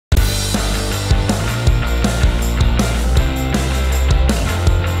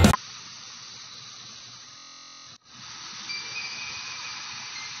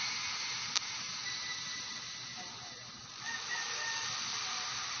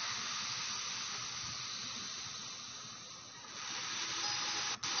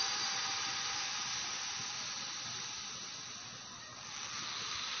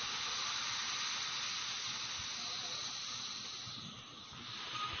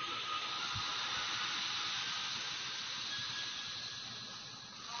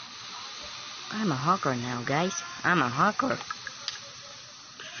I'm a hacker now, guys. I'm a hacker.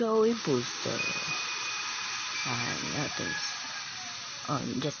 Show imposter. Nothing. Oh,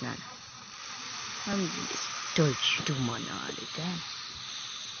 just none. I'm just touch to mana all the time.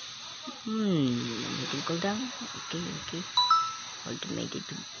 Limited cooldown. Okay. Automated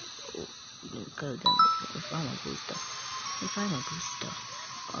to cooldown. If I'm a booster.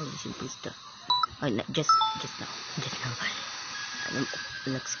 Always a booster. Oh, no, just now. I don't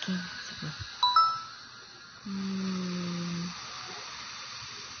look skin.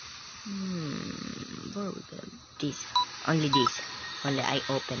 Where we go? This. Only this. Only I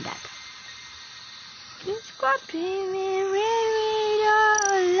open that. Just got me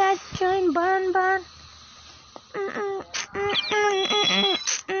ready. Let's join Bon.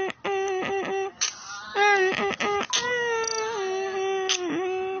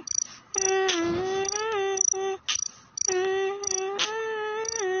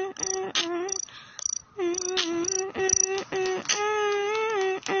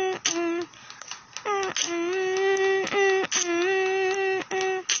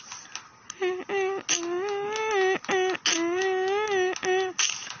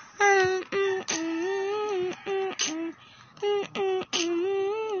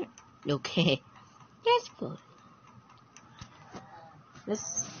 Okay, that's good.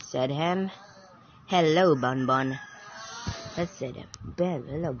 Let's set him. Hello, Bon. Let's set him. Ben.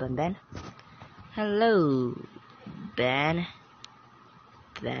 Hello, Ben. Hello, Ben.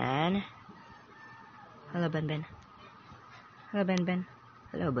 Hello, Ben. Hello, Ben. Hello, Ben.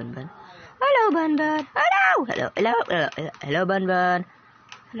 Hello, Ben. Hello, Ben.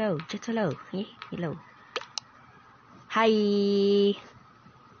 Hello, just hello. Hello. Hi.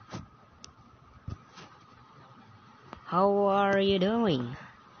 How are you doing? Huh?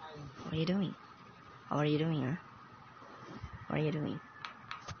 How are you doing,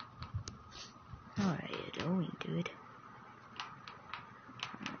 dude?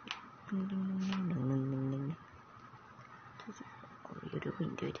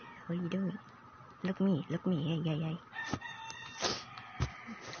 How are you doing? Look me. Hey.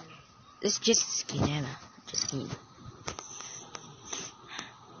 Let's just skin Emma. Just skin.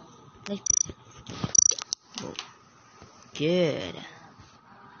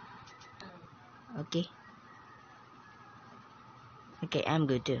 Oh, good. Okay, I'm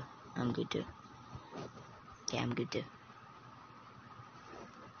good too. Okay, I'm good too.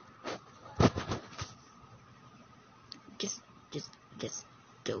 Just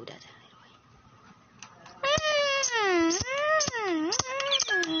do that anyway.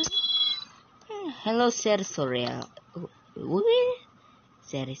 Hello, Sir Sorel.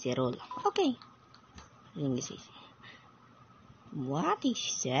 Serol. Okay. English. What he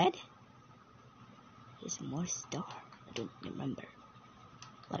said? There's more star. I don't remember.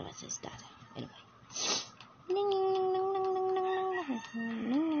 What was his that? Anyway.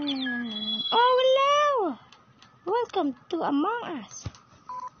 Oh, hello! Welcome to Among Us.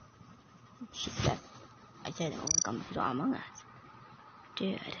 She said. I said, welcome to Among Us.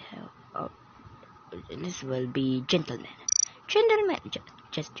 Dude, this will be gentlemen.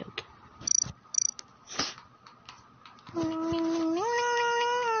 Just joking.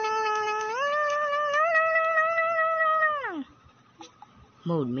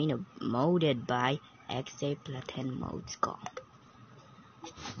 Moded by XA Platin Modes Com.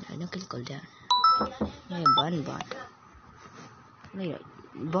 Ano kill down? Hey, Bon. Hey,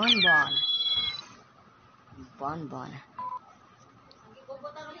 Bon.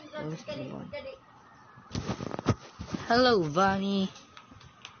 Hello, Vani.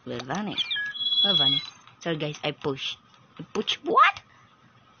 Well, Vani. Sorry, guys, I push. What?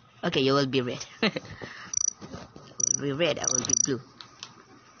 Okay, you will be red. You will be red, I will be blue.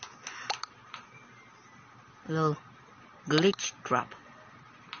 Hello. Glitch drop.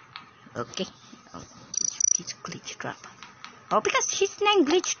 Okay. Oh, it's glitch drop. Oh, because she's named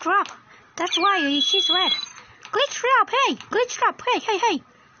Glitch Drop. That's why she's red. Glitch Drop, hey! Hey!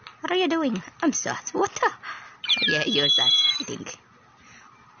 What are you doing? I'm sus. What the? Yeah, you're sus, I think.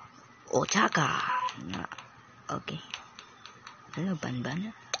 Otaka. No. Okay. Hello,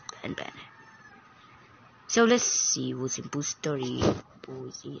 Ban. So let's see who's in Boo's story.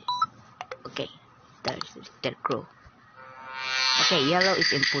 Okay. There's the crow. Okay, yellow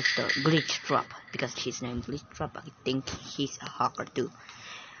is imposter. Glitch Drop. Because she's named Glitch Drop, I think he's a hacker too.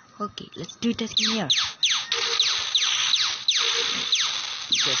 Okay, let's do this here.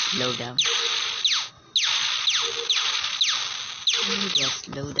 Just slow down.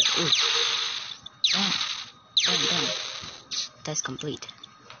 Ooh. Done. Task complete.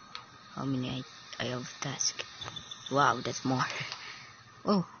 How many I have task? Wow, that's more.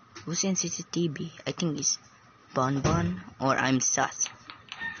 Oh, Who's in CCTV? I think it's Bonbon or I'm sus.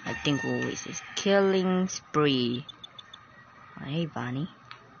 I think who is this? Killing spree. Hey, Bunny.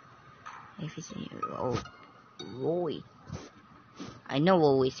 If it's Roy. I know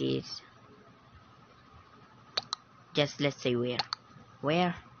who it is. Just let's say where.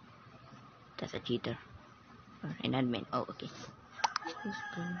 Where? That's a cheater. Or an admin. Oh, okay.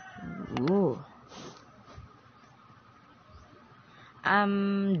 Ooh.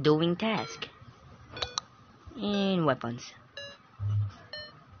 I'm doing task in weapons.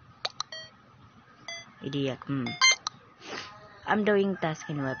 Idiot. I'm doing task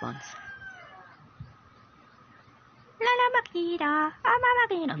in weapons. La makita, ama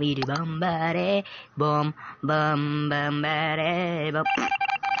makita, bidi bombare, bom, bombare, bom.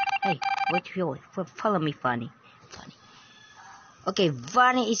 Hey, what you follow me, funny. Okay,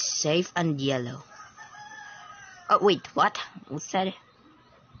 Vanny is safe and yellow. Oh wait, what? What's that?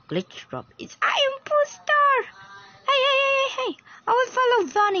 Glitch drop. It's imposter. Hey! I will follow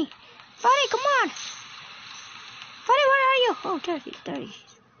Vanny. Vanny, come on. Vanny, where are you? Oh, there he is.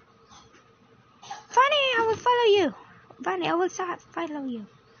 Vanny, I will follow you. Vanny, I will follow you.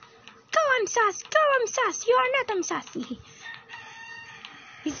 Go, I'm sus. You are not, I'm sassy.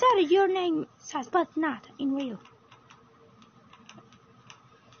 Is that your name, sus, but not in real?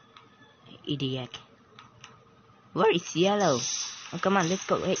 Idiot. Where is yellow? Oh, come on, let's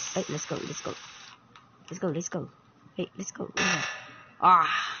go. Hey, let's go. Hey, let's go. Ah,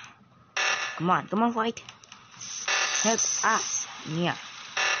 come on, white. Help us. Yeah.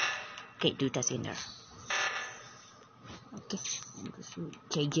 Okay, do that in there. Okay.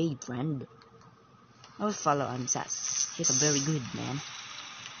 KJ friend. I will follow Ansas. She's a very good man.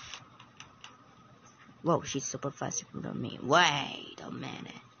 Whoa, she's super fast from me. Wait a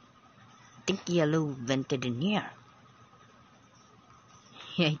minute. I think yellow vented in here.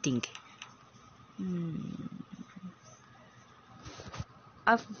 Yeah, I think.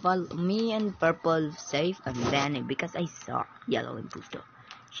 I follow me and purple safe and Vanny because I saw yellow imposter.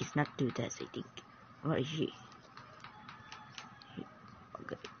 She's not do this, I think. Where is she?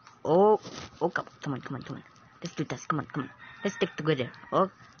 Okay. Oh, come on. Let's do this. Come on. Let's stick together.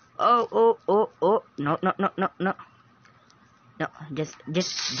 Oh. No. No, just.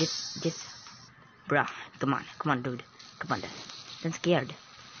 Bruh, come on, dude. Come on, I'm scared.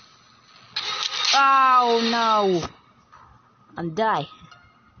 Oh no! I'm die.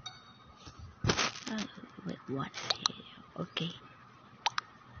 Wait, what? Okay.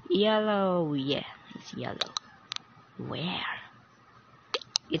 Yellow, yeah, it's yellow. Where?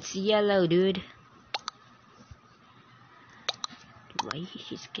 It's yellow, dude. Why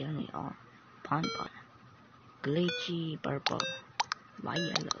she's killing me all? Pon. Glitchy purple. Why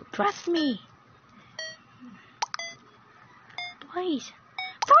yellow? Trust me. Please.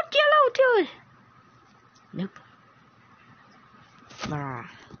 Vote yellow, dude. Nope. Bruh.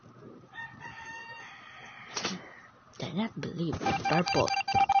 Did not believe it's purple.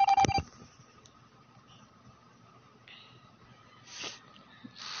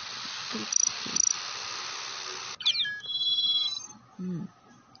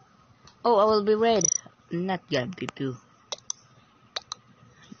 Oh, I will be red. Not gonna be blue.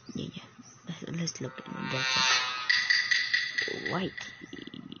 Yeah. Let's look at this. White.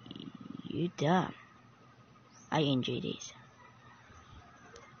 You dumb. I enjoy this.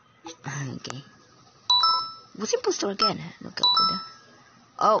 Okay. What's imposter again? Look, go down.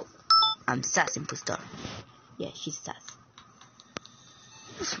 Oh, I'm sus imposter. Yeah, she's sus.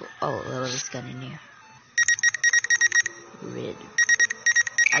 Oh, well, it's gun in here. Red.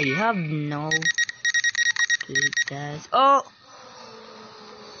 I have no guys. Oh,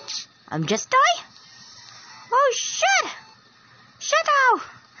 I'm just die. Oh shit! Shut up,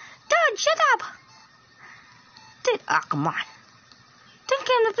 dude! Shut up, dude! Ah, come on! Don't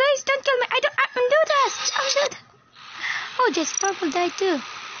kill me, please! Don't kill me! I'm do this. I'm dead. Oh, just purple died too.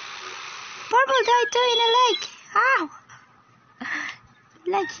 Purple died too in a lake. Ow!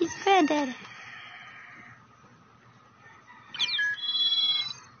 Like she's dead.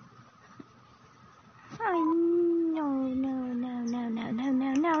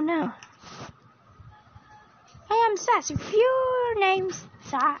 Oh no. I am Sass. If your name's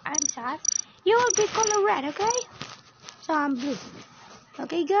I'm Sass, you will be color red, okay? So I'm blue.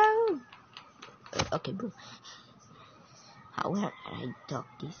 Okay, go. Okay, blue. How will I talk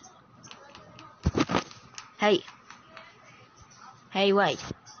this? Hey, wait.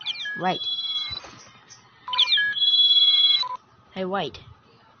 Hey, wait.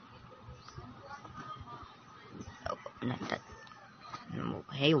 Oh, not that. No.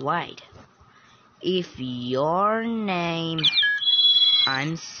 Hey, wait. If your name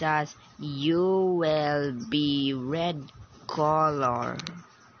I'm sus. You will be red color.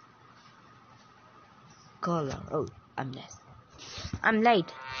 Oh, I'm late. I'm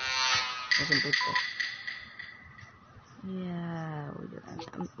late. Yeah,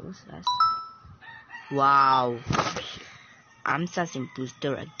 I'm sus. Wow. I'm sus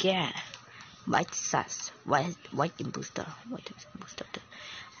imposter again. White sus. White imposter. White imposter.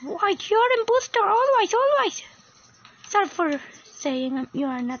 White, you're imposter always. Sorry for saying you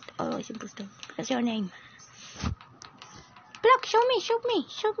are not always imposter because your name. Black, show me.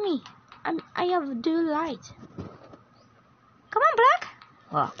 I have blue light. Come on, Black.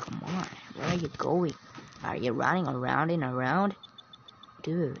 Oh, come on. Where are you going? Are you running around and around?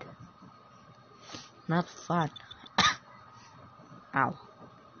 Dude. Not fun. Ow.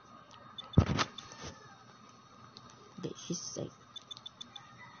 Okay, she's safe.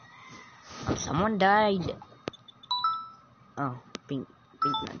 Oh, someone died. Oh, pink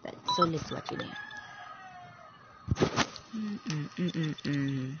not died. So let's watch it here.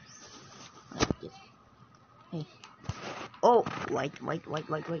 Hey. Oh, white. No.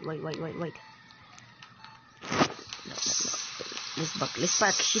 Let's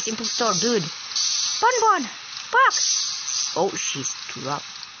back. She's impostor, dude. Bon. Back. Oh, she's dropped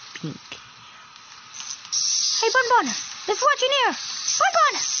pink. Hey, Bon. Let's watch in here.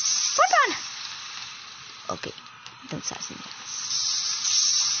 Bon. Okay, don't sass me.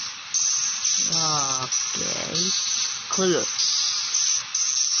 Okay, clear.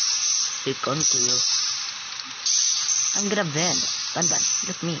 Click on clear. I'm gonna vent. Bon.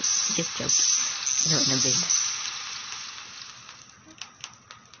 Look me. Just joking. I don't wanna vent.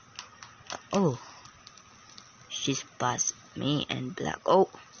 Oh. She's past me and Black. Oh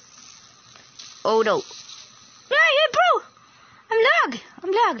no. Hey, bro. I'm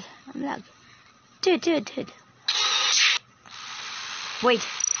lag. Dude. Wait.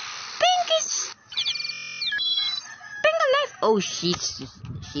 Pink left. Oh,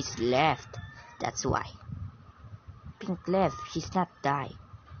 she's left. That's why. Pink left. She's not died.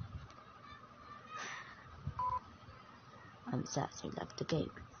 I'm sad. I left the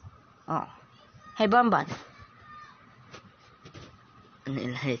game. Oh. Hey, Bon.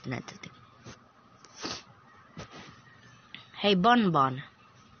 It's not the thing. Hey, Bon.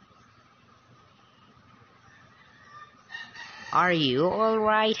 Are you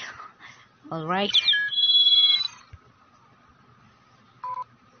alright? Alright?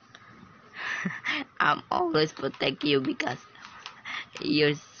 I'm always protect you because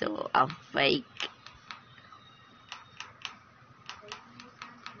you're so a fake.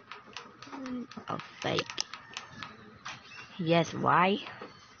 A fake. Yes, why?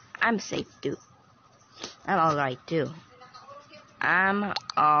 I'm safe too. I'm alright too.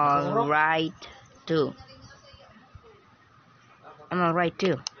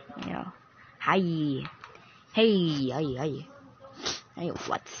 Yeah. Hi. Hey,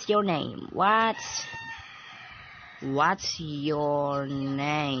 what's your name? What's your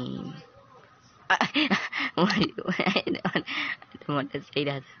name? Wait, I don't want to say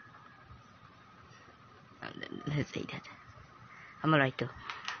that. Let's say that. I'm alright too.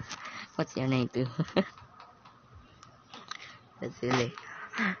 What's your name too? That's silly.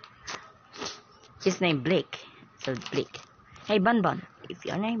 His name Blake. So Blake. Hey, Bon. If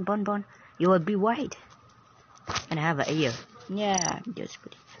your name Bon, you will be white and have an ear. Yeah, just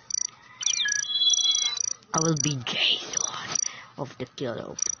put it. I will be Jason of the killer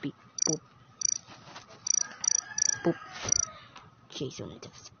of the poop. Jason is the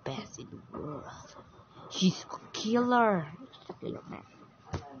best in the world. She's a killer. She's a killer, man.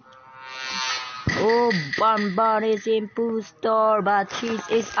 Oh, Bon is impostor, but she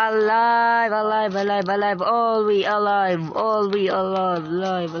is alive. All we alive.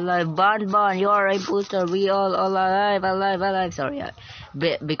 Bon, you're impostor. We all alive. Sorry,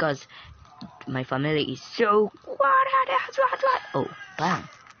 because my family is so. What? Oh, bang!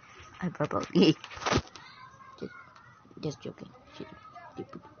 I'm purple. just joking.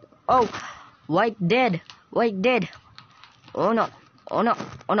 Oh, white dead. Oh no.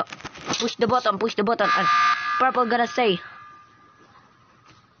 Push the button, and purple gonna say.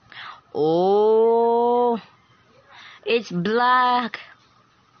 Oh, it's black.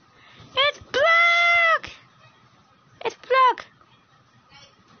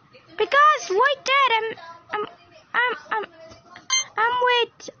 Because white dead.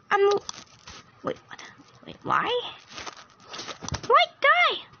 Wait, what? Wait, why? White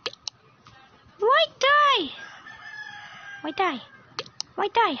die.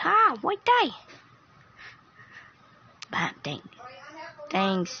 White die. Bam,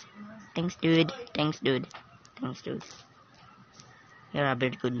 thanks, dude. You're a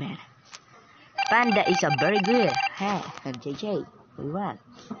very good man. Panda is a very good. Hey, JJ, we won.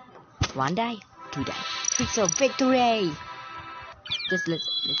 1 die, 2 die. It's a victory. Let's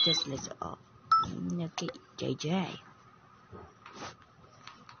okay, JJ.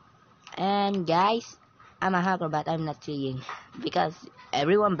 And guys, I'm a hacker, but I'm not cheating because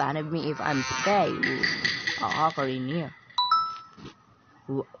everyone banned me if I'm stay a hacker in here.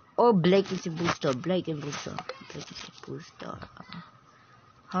 Oh, Blake is a booster. Blake is a booster.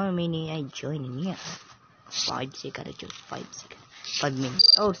 How many I join in here? 5 seconds. I chose 5 seconds. 5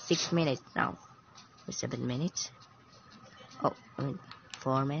 minutes. Oh, 6 minutes now. 7 minutes. Oh,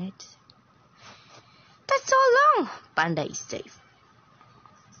 4 minutes. That's so long. Panda is safe.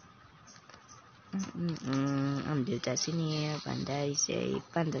 I'm the test in here. Panda is safe.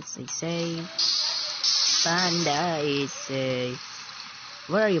 Panda is safe. Panda is safe.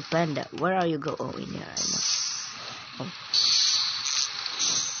 Where are you, Panda? Where are you go? Oh, in here. I know. Oh.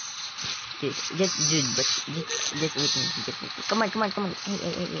 Just dude, but just wait me. Come on.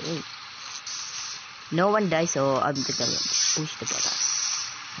 Hey. No one dies, so I'm just gonna push the button.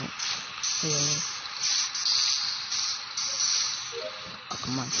 Hey. Oh,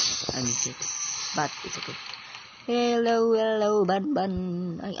 come on. I missed it. But it's okay. Hello,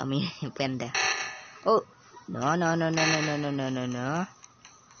 Bun. I mean, Panda. Oh, no.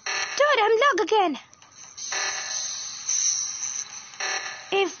 Dude, I'm lag again.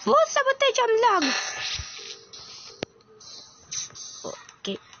 If full sabotage, I'm lag.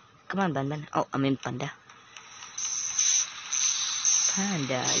 Okay, come on, Bun. Oh, I mean Panda.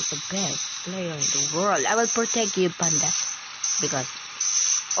 Panda is the best player in the world. I will protect you, Panda, because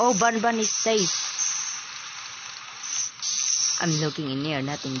Bun is safe. I'm looking in here,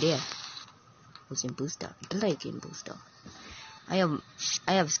 nothing there. Who's in booster? Blake in booster. I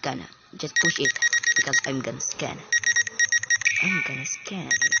have scanner. Just push it because I'm gonna scan. I'm gonna scan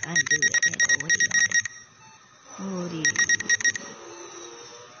it. I'm doing it already.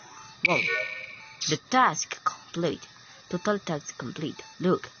 Whoa. The task complete. Total task complete.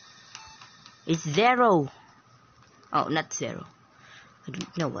 Look. It's 0. Oh, not 0. I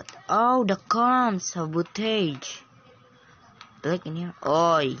don't know what. Oh, the comms sabotage. Blake in here.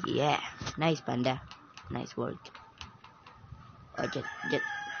 Oh, yeah. Nice, Panda. Nice work. Oh, just.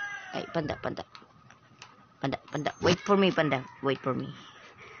 Hey, Panda. Wait for me, Panda. Wait for me.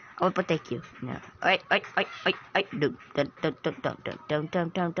 I will protect you. No. Wait.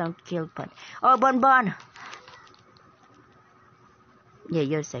 Don't kill Panda. Oh, Bun. Yeah,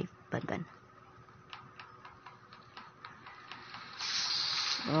 you're safe, Bun.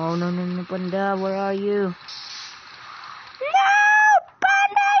 Oh, no, Panda. Where are you? No!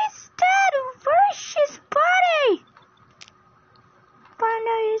 Panda is dead! Where's his body?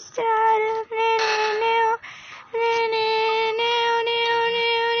 Panda is dead.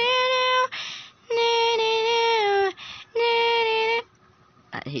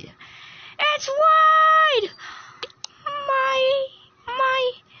 It's wide! My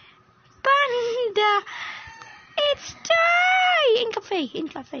Panda! It's die! In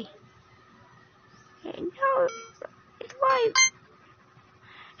cafe. No, it's white.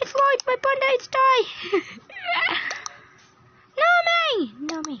 It's white, my Panda, it's die!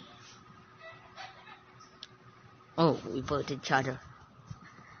 No me! Oh, we both each other.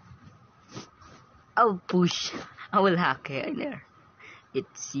 Oh, push. I will hack it there.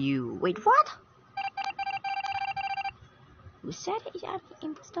 It's you. Wait, what? Who said it? I'm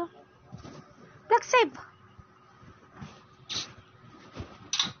impostor. Black save.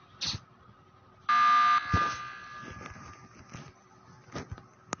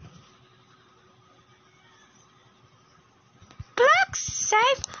 Black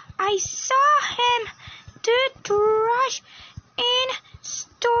save. I saw him do trash in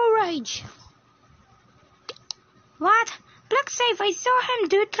storage. What? Black safe. I saw him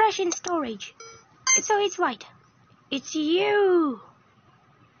do trash in storage. So it's white. It's you.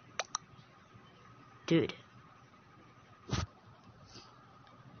 Dude.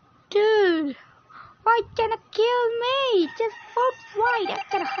 Why can't kill me? Just vote white. I'm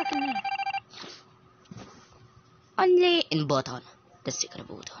gonna hack me. Only in button. The second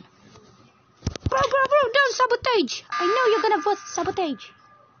button. Bro, don't sabotage. I know you're gonna vote sabotage.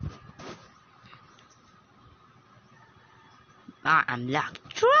 I'm locked.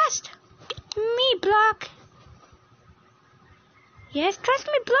 Trust me, Block. Yes, trust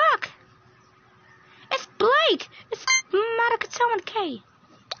me, Block. It's Blake. It's Marakatsawan K.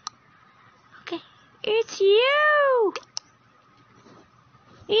 Okay, it's you.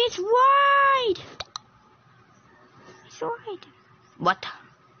 It's white. It's white. What?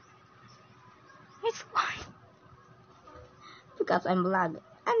 It's white. because I'm lag.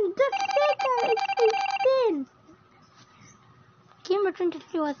 And the data is 16. Gamer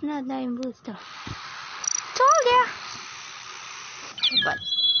 23 was not the booster. Told ya. But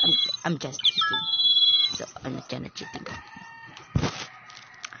I'm just cheating. So I'm not gonna cheating.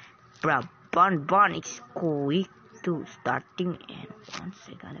 Bro, Bon is quick to starting and once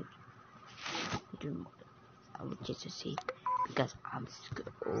I gotta do I would just say because I'm scared.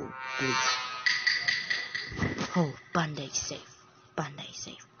 Oh please. Oh, Panda is safe. Panda is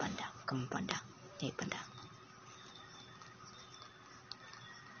safe. Panda. Come on, Panda. Hey, Panda.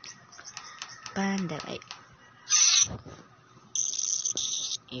 Panda, wait.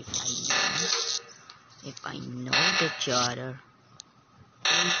 If I know the charter,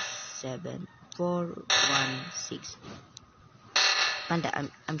 87416. Panda,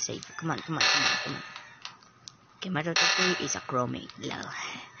 I'm safe. Come on. Okay, my daughter is a chromate. Lol.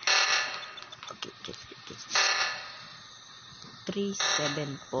 Okay, just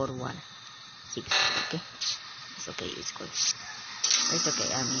 37416. Okay, it's good. It's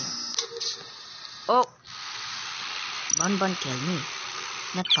okay, I'm here. Oh, Bon kill me,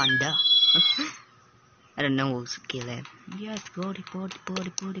 not Panda. I don't know who's kill him. Yes, body.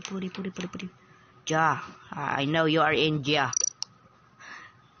 Ja, I know you are in Ja.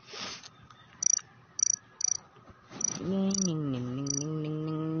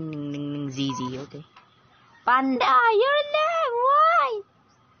 ZZ, okay. Panda, you're alive. Why?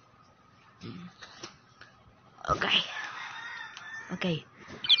 Okay.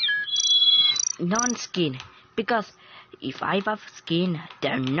 Non-skin, because if I have skin,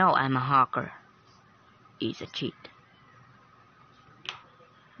 they know I'm a hacker. It's a cheat.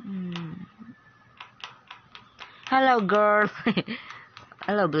 Hello, girl.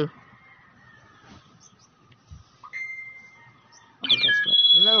 Hello, Blue. Oh, guess what?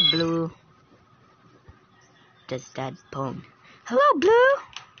 Hello, Blue. Does that poem? Hello, Blue.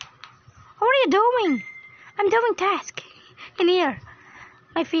 What are you doing? I'm doing task in here.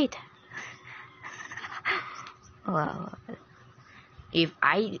 My feet. Well, if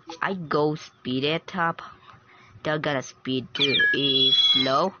I go speed it up, they're gonna speed too. If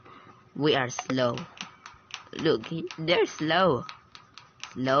slow, we are slow. Look, they're slow.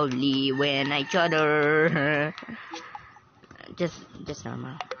 Slowly when I shudder. Just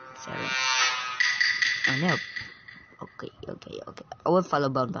normal. Sorry. Oh no. Okay. I will follow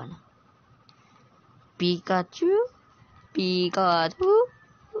Bon. Pikachu. Wait,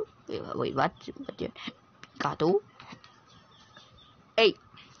 what? Pikachu? Hey,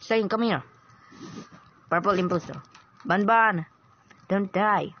 Saiyan, come here. Purple imposter. Bon, don't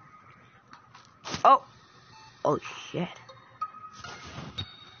die. Oh shit.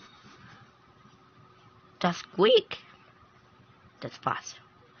 That's quick. That's fast.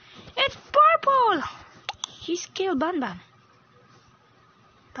 It's Purple. She's killed Bon.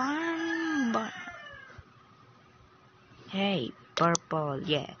 Hey, Purple.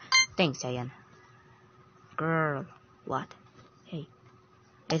 Yeah. Thanks, Saiyan. Girl, what? Hey,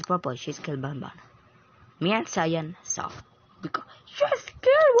 it's Purple. She's killed Bon. Me and Saiyan saw. Because she's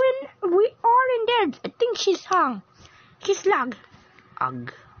killed when we are in there. I think she's hung. She's lag.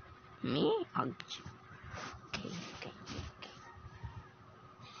 Ugh. Me? Ugh. Okay.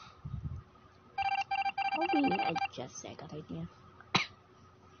 Maybe I just got idea.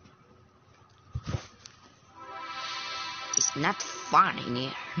 It's not fun in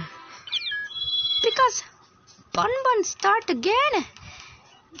here. Because Bon start again.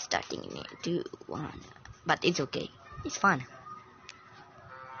 Starting in here, 2, 1. But it's okay. It's fun.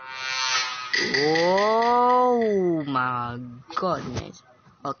 Oh my goodness.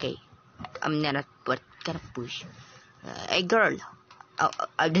 Okay. I'm not gonna push. Hey girl.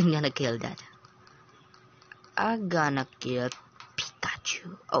 I'm gonna kill that. I'm gonna kill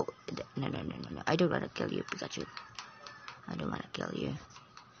Pikachu. Oh, no. I don't wanna kill you, Pikachu. I don't wanna kill you.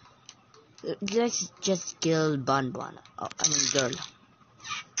 Let's just kill Bon. Oh, I mean girl.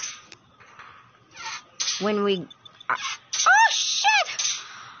 When we... oh shit!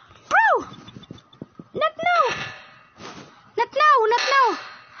 Bro! Not now!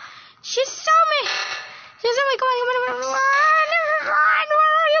 She saw me! Come on. Where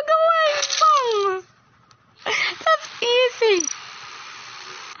are you going? That's easy.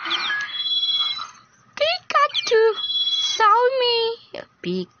 Pikachu saw me.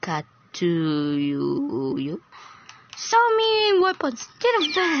 Pikachu, you saw me weapons.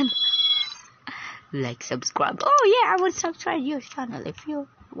 Didn't ban. Like, subscribe. Oh yeah, I would subscribe your channel if you...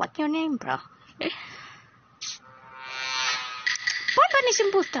 What's your name, bro? Bon is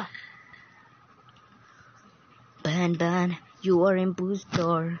imposter. Ban, you are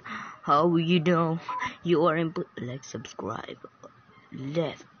imposter. How you know you are in? Like, subscribe.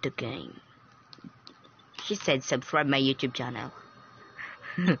 Left the game. She said subscribe my YouTube channel.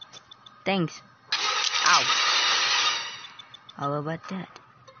 Thanks. Ow. How about that?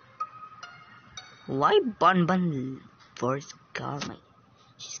 Why Bun forced Carmen?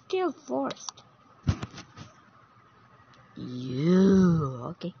 She's still forced. You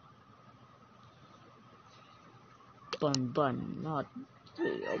okay? Bun, not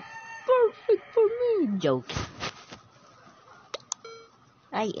perfect for me. Joke.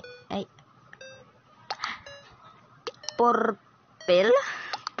 I. Purple.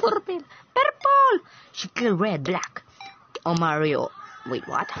 She killed red, black. Oh, Mario. Wait,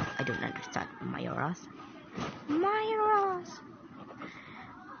 what? I don't understand. Mayoras.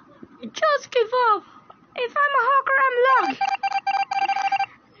 Just give up. If I'm a hawker, I'm lucky.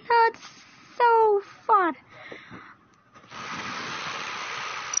 That's so fun.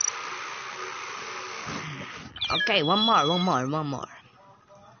 Okay, one more.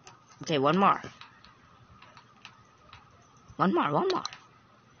 Okay, one more.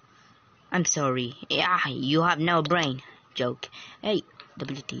 I'm sorry. Yeah, you have no brain. Joke. Hey,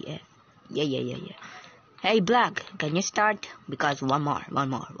 WTF. Yeah. Hey, Black, can you start? Because one more.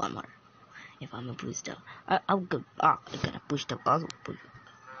 If I'm a booster, I'll go. I gotta push the buzzer.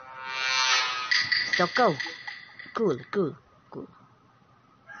 So go. Cool.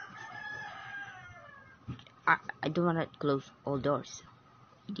 I don't wanna close all doors.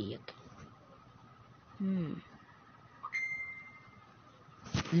 Idiot.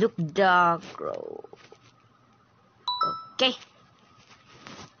 Look the crow. Okay.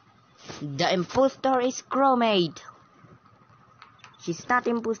 The imposter is Crowmaid. She's not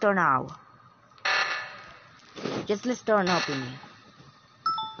imposter now. Just let's turn opinion.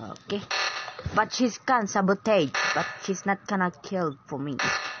 Okay. But she's can sabotage. But she's not gonna kill for me.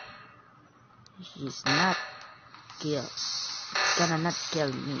 She's not kill. Gonna not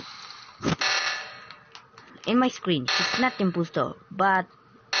kill me. In my screen, she's not imposter. But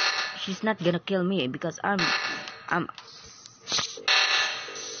she's not gonna kill me because I'm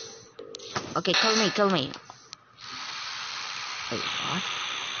okay, kill me. Wait, what?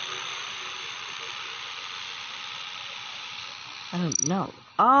 I don't know.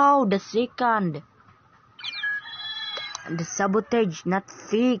 Oh, the second. The sabotage not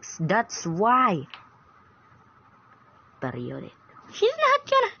fixed. That's why. Period. She's not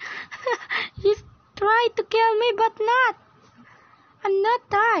gonna. She's tried to kill me, but not. I'm not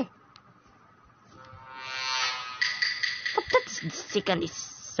die. But that's the second is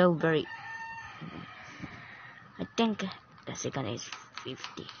so very. I think the second is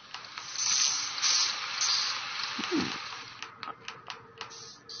 50.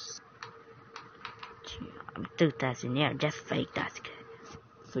 I'm 2,000 here, just fake task.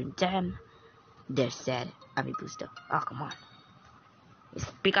 For them, they're sad. I'm a booster. Oh, come on. It's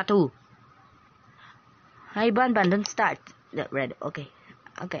Pikachu. Hey, Ban, don't start. The red. Okay,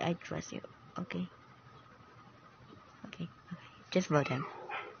 I trust you. Okay. Just vote him.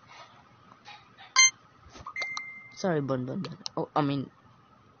 Sorry, Ban. Oh, I mean,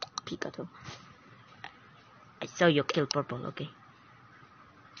 Pikachu. I saw you kill purple, okay.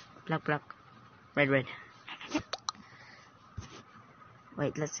 Black. Red.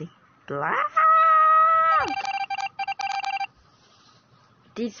 Wait, let's see. Black!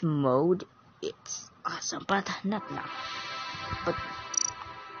 This mode, it's awesome, but not now. But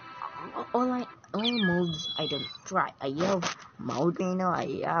all modes I don't try. I have mode Reno,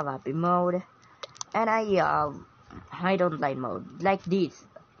 I have happy mode, and I have I don't like mode like this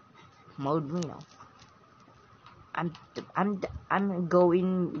mode Reno. I'm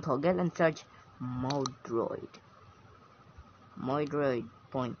going Google and search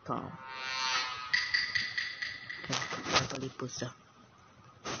modroid.com. Okay, pusher.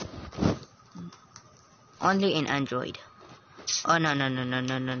 Only in Android. Oh no.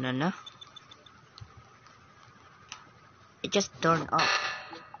 It just turned off.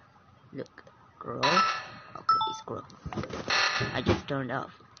 Look, grow. Okay, it's grow. I just turned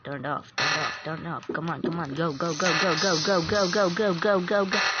off. Come on. Go.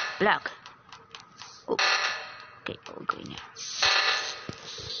 Black. Oh. Okay, okay now.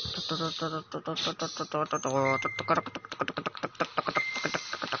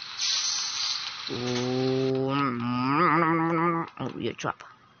 Oh, you trap.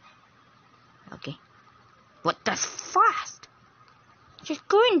 Okay. What? That's fast. Just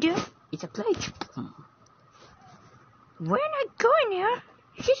go in there. It's a glitch. When I go in here,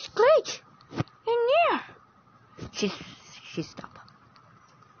 she's glitch. In here. She stop.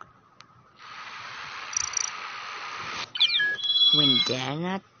 When they're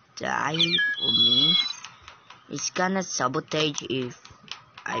not die for me. It's gonna sabotage if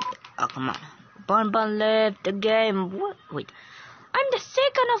I... Oh, come on. Bonbon left the game. What? Wait. I'm the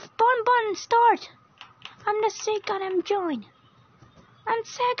second of Bonbon start. I'm the second. I'm joined. I'm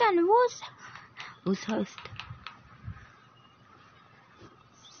second. Who's host?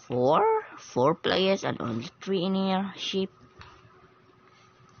 Four players and only 3 in here. Sheep.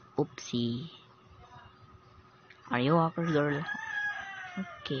 Oopsie. Are you awkward, girl?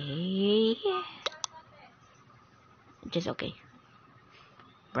 Okay. Just okay.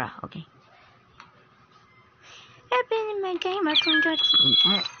 Bruh, okay. I've been in my game. I can just...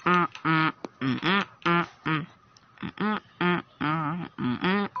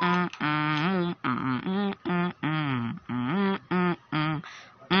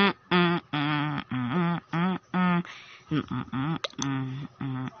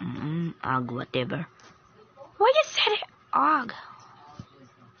 whatever. Why you said it? Og.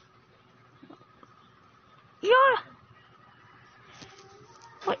 You're...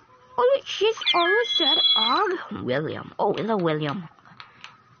 What? Oh, she's always said Og. William. Oh, hello, William.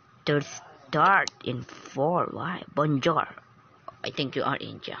 To start in 4. Why? Bonjour. I think you are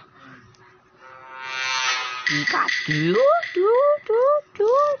India.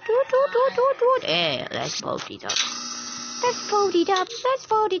 Hey, let's vote it up. Let's vote it up. Let's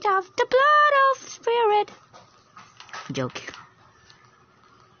vote it up. The blood of spirit. Joke.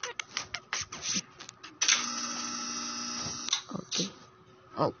 Okay.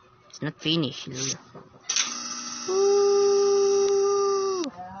 Oh, it's not finished. Ooh.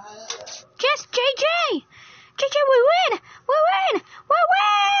 Yes, JJ. JJ, we win. We win. We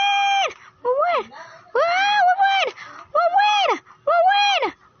win. We win. We win. We win. We win.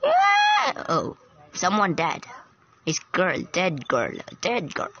 Yeah. Oh, someone dead. It's girl, dead girl,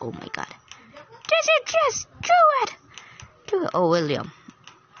 dead girl. Oh my god. This is just do it. Do it. Oh, William.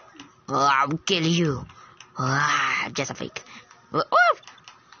 Oh, I'll kill you. Ah, just a fake. Oh.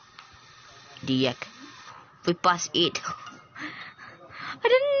 Diak. We pass it. I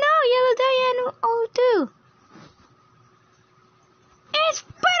didn't know Yellow Diane O2. It's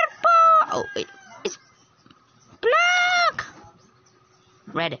purple. Oh, wait. It's black.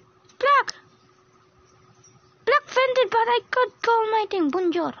 Red. Black. Black fended, but I could call my thing.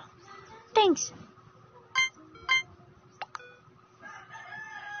 Bonjour. Thanks.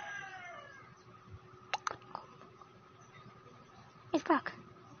 It's black.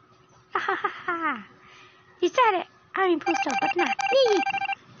 Ha ha ha ha. He said it. I'm imposter, but not me.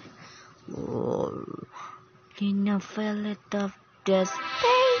 Oh, Lina fell it off this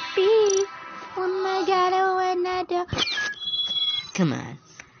baby. Oh my god, oh another. Come on.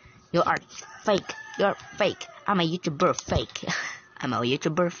 You are fake. You're fake. I'm a YouTuber fake. I'm a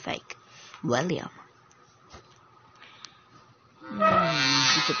YouTuber fake. William.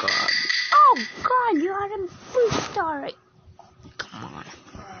 Oh god, you are a booster. Come on.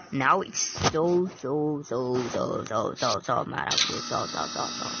 Now it's so mad at you. So.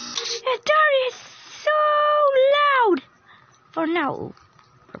 The door is so loud. For now.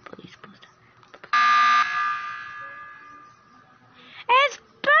 Purple is supposed to. It's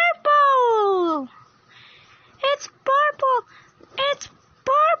purple. It's purple. It's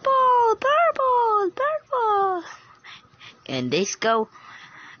purple. Purple. And disco.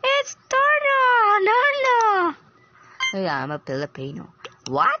 It's Turner. No. Yeah, I'm a Filipino.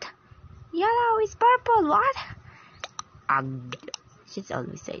 What? Yellow is purple. What? Ugh. She's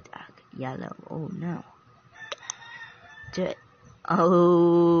always said ugh. Yellow. Oh no.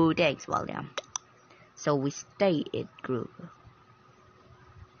 Oh, thanks, William. So we stay in group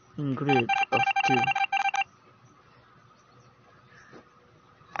of 2.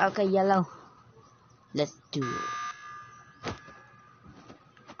 Okay, yellow. Let's do it.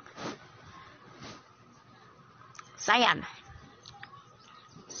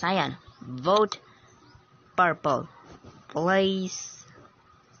 Cyan, vote purple. Please.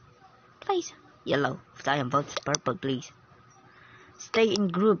 Yellow. Cyan votes purple, please. Stay in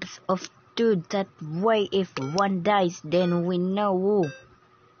groups of 2. That way, if one dies, then we know who.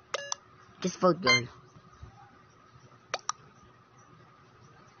 Just vote, girl.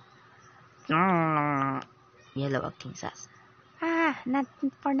 Yellow acting sus. Not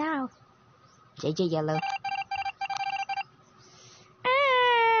for now. JJ yellow.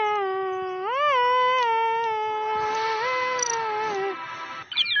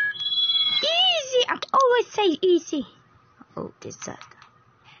 Easy. I always say easy. Oh, this suck.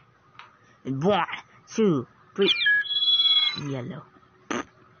 1, 2, 3. Yellow.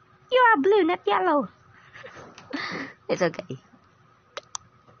 You are blue, not yellow. It's okay.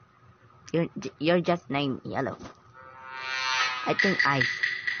 You're just named yellow. I think ice.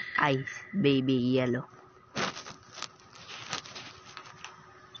 Ice baby yellow.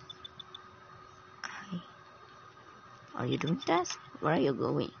 Okay. Are you doing this? Where are you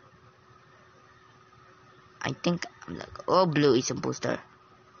going? I think I'm like, oh, blue is imposter.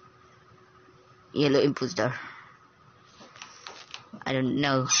 Yellow imposter. I don't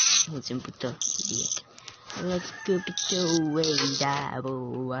know who's imposter yet. Let's go away,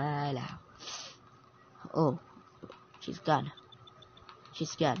 oh, she's gone.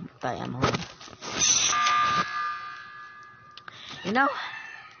 She's gone, but I'm home. You know,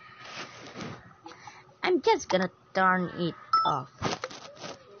 I'm just gonna turn it off.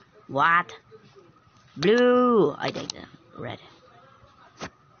 What? Blue! I think red.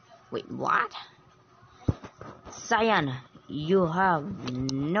 Wait, what? Cyan, you have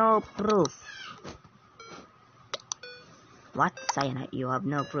no proof. What? Cyan, you have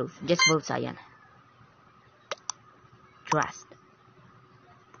no proof. Just vote Cyan. Trust.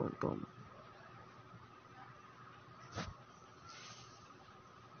 Boom, boom.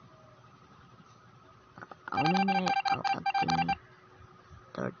 How many? Oh, okay.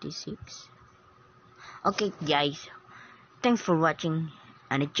 36. Okay, guys. Thanks for watching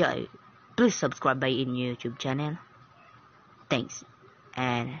and enjoy. Please subscribe by in YouTube channel. Thanks.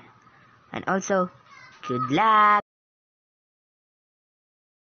 And also, good luck.